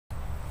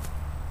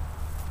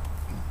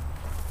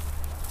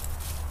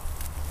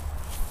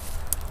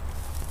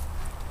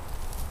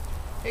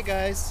Hey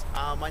guys,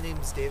 my name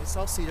is David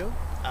Salcido.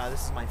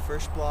 This is my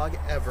first blog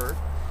ever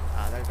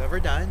that I've ever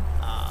done.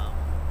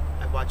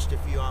 I've watched a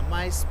few on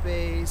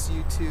MySpace,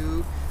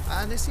 YouTube,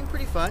 and they seem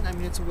pretty fun. I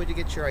mean, it's a way to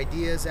get your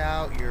ideas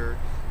out, your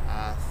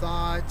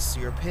thoughts,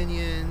 your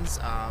opinions.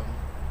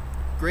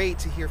 Great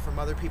to hear from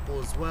other people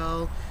as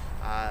well.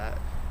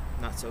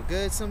 Not so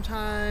good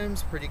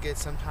sometimes, pretty good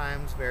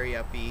sometimes, very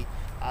upbeat.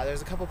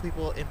 There's a couple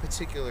people in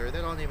particular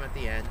that I'll name at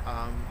the end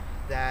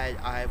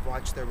that I've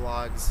watched their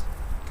blogs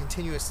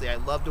continuously. I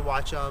love to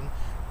watch them.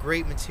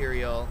 Great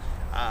material,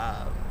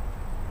 and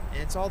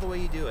it's all the way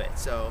you do it.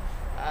 So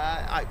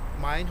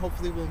mine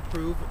hopefully will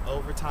improve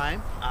over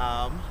time.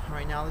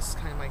 Right now this is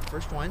kind of my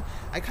first one.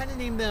 I kind of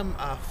named them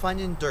Fun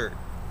and Dirt.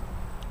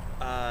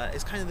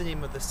 Is kind of the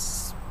name of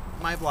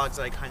my blogs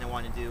that I kind of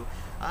want to do.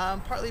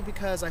 Partly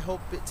because I hope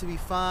it to be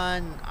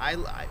fun. I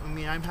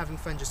mean, I'm having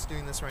fun just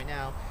doing this right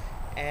now,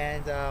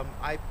 and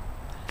I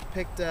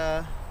picked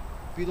a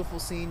beautiful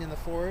scene in the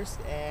forest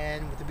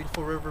and with a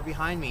beautiful river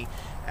behind me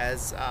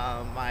as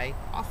my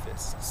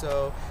office.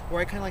 So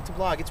where I kind of like to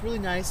blog. It's really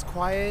nice,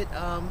 quiet,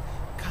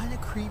 kind of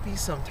creepy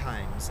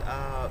sometimes.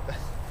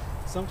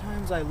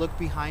 Sometimes I look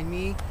behind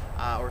me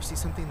or see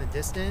something in the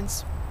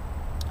distance,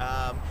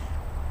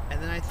 and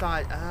then I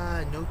thought,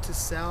 note to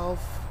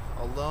self,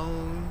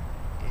 alone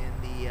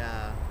in the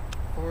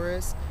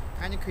forest,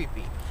 kind of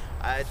creepy.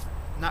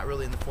 Not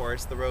really in the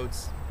forest, the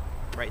road's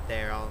right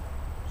there. I'll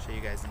show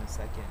you guys in a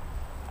second.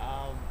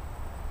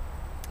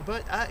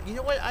 But you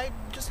know what? I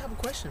just have a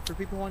question for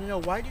people who want to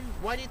know. Why do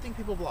you think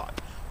people blog?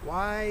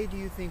 Why do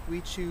you think we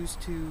choose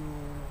to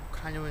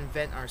kind of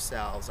invent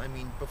ourselves? I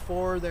mean,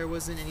 before there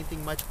wasn't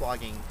anything much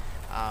blogging,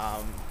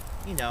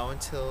 you know,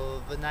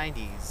 until the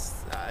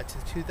 90s to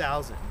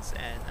 2000s,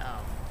 and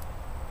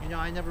you know,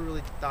 I never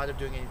really thought of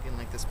doing anything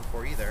like this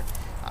before either.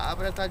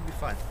 But I thought it'd be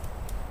fun.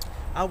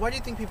 Why do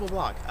you think people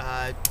blog?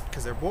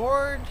 Because they're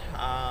bored?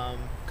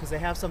 Because they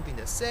have something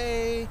to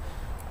say?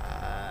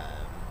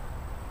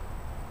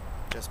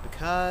 Just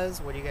because?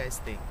 What do you guys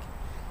think?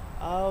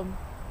 I'm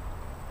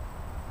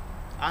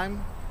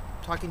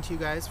talking to you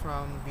guys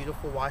from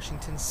beautiful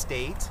Washington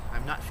State.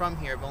 I'm not from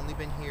here. I've only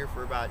been here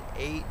for about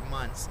 8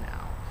 months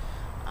now.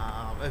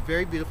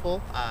 Very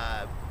beautiful.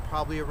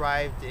 Probably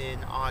arrived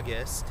in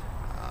August.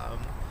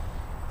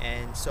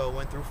 And so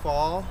went through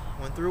fall,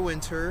 went through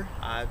winter.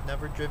 I've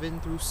never driven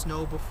through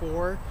snow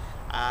before.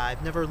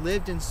 I've never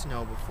lived in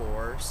snow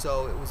before,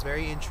 so it was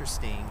very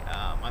interesting.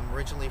 I'm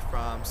originally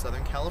from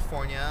Southern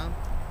California,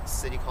 a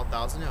city called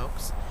Thousand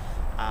Oaks.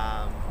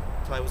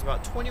 So I was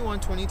about 21,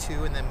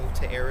 22, and then moved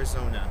to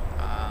Arizona,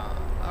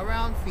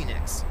 around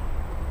Phoenix.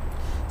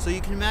 So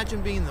you can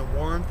imagine being in the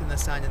warmth and the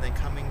sun and then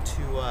coming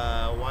to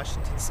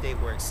Washington State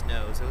where it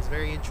snows. It was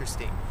very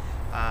interesting.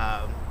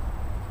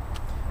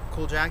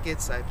 Cool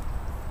jackets. I've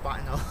bought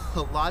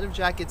a lot of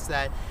jackets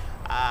that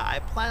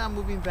I plan on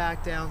moving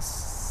back down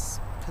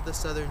to the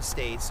southern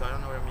states, so I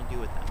don't know what I'm going to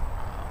do with them.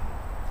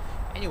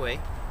 Anyway,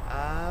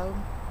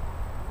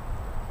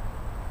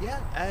 yeah,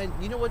 and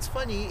you know what's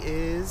funny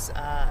is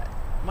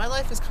my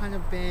life has kind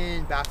of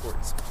been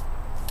backwards.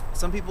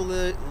 Some people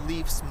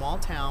leave small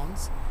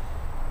towns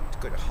to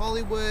go to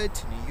Hollywood,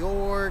 to New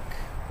York,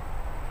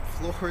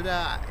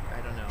 Florida,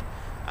 I don't know.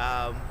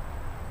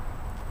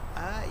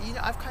 You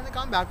know, I've kind of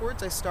gone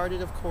backwards. I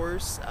started, of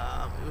course,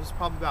 it was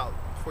probably about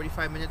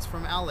 45 minutes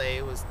from LA.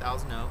 It was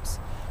Thousand Oaks.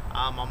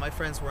 All my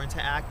friends were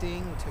into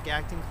acting. We took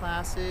acting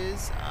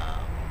classes,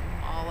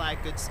 all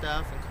that good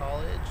stuff in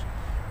college.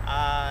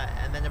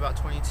 And then about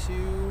 22,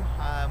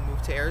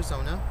 moved to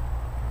Arizona.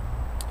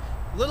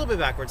 A little bit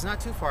backwards, not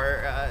too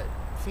far.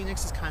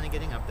 Phoenix is kind of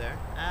getting up there.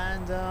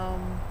 And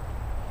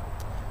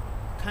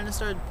kind of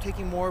started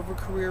taking more of a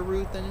career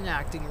route than an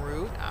acting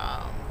route.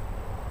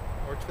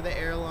 Worked for the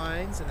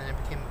airlines, and then I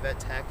became a vet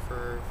tech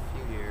for a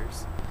few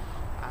years.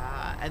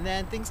 And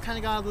then things kind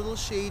of got a little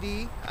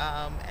shady,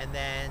 and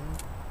then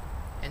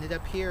ended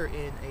up here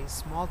in a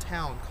small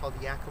town called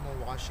Yakima,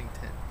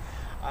 Washington.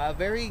 A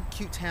very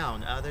cute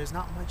town. There's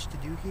not much to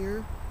do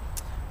here,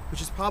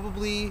 which is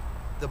probably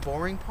the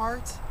boring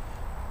part.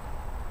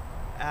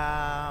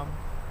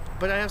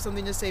 But I have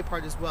something to say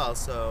part as well.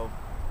 So,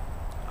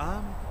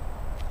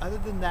 other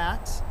than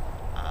that,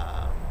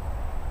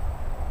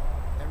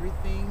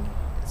 everything.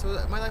 So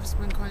my life has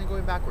been kind of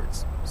going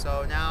backwards.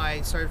 So now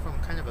I started from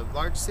kind of a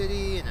large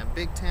city and a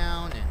big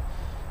town, and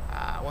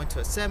I went to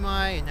a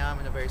semi, and now I'm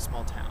in a very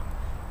small town.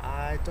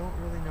 I don't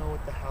really know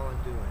what the hell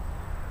I'm doing.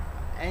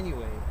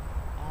 Anyway,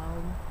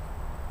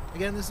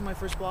 again, this is my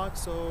first blog,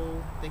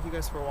 so thank you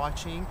guys for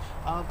watching.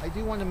 I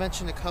do want to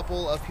mention a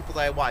couple of people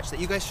that I watched that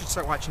you guys should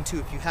start watching too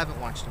if you haven't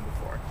watched them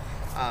before.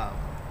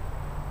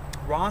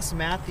 Ross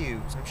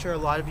Mathews. I'm sure a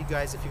lot of you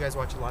guys, if you guys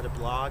watch a lot of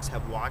blogs,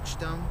 have watched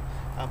them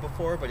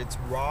before, but it's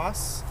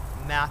Ross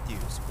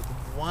Mathews with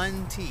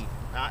one T,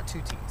 not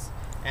two T's.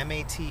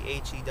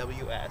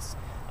 Mathews.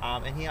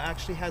 And he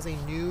actually has a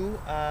new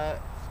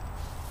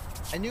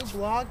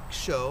blog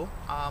show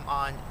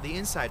on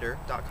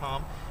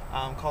theinsider.com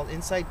called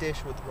Inside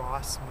Dish with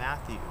Ross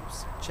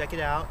Mathews. Check it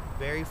out.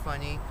 Very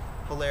funny,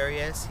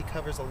 hilarious. He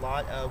covers a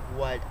lot of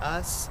what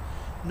us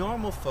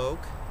normal folk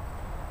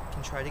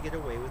can try to get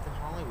away with in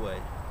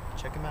Hollywood.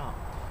 Check him out.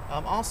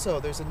 Also,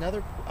 there's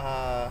another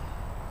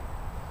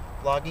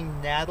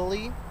blogging,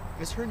 Natalie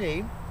is her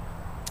name,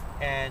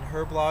 and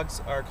her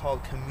blogs are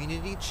called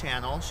Community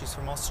Channel. She's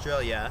from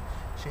Australia.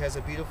 She has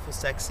a beautiful,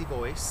 sexy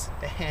voice,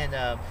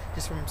 and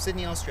she's from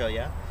Sydney,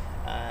 Australia.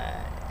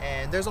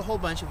 And there's a whole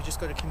bunch. If you just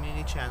go to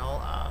Community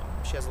Channel,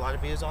 she has a lot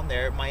of videos on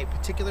there. My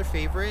particular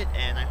favorite,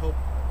 and I hope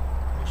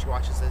when she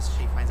watches this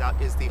she finds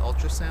out, is the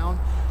ultrasound.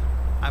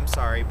 I'm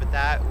sorry, but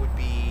that would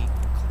be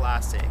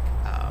classic.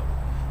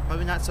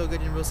 Probably not so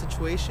good in real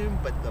situation,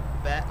 but the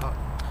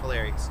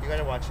hilarious. You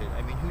gotta watch it.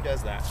 I mean, who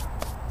does that?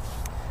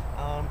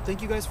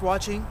 Thank you guys for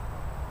watching.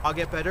 I'll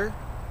get better.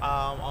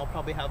 I'll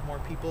probably have more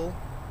people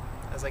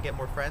as I get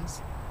more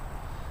friends.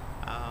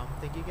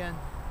 Thank you again.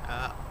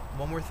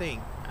 One more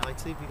thing I'd like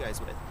to leave you guys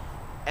with.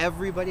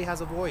 Everybody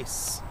has a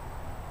voice,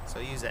 so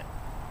use it.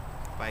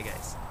 Bye,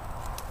 guys.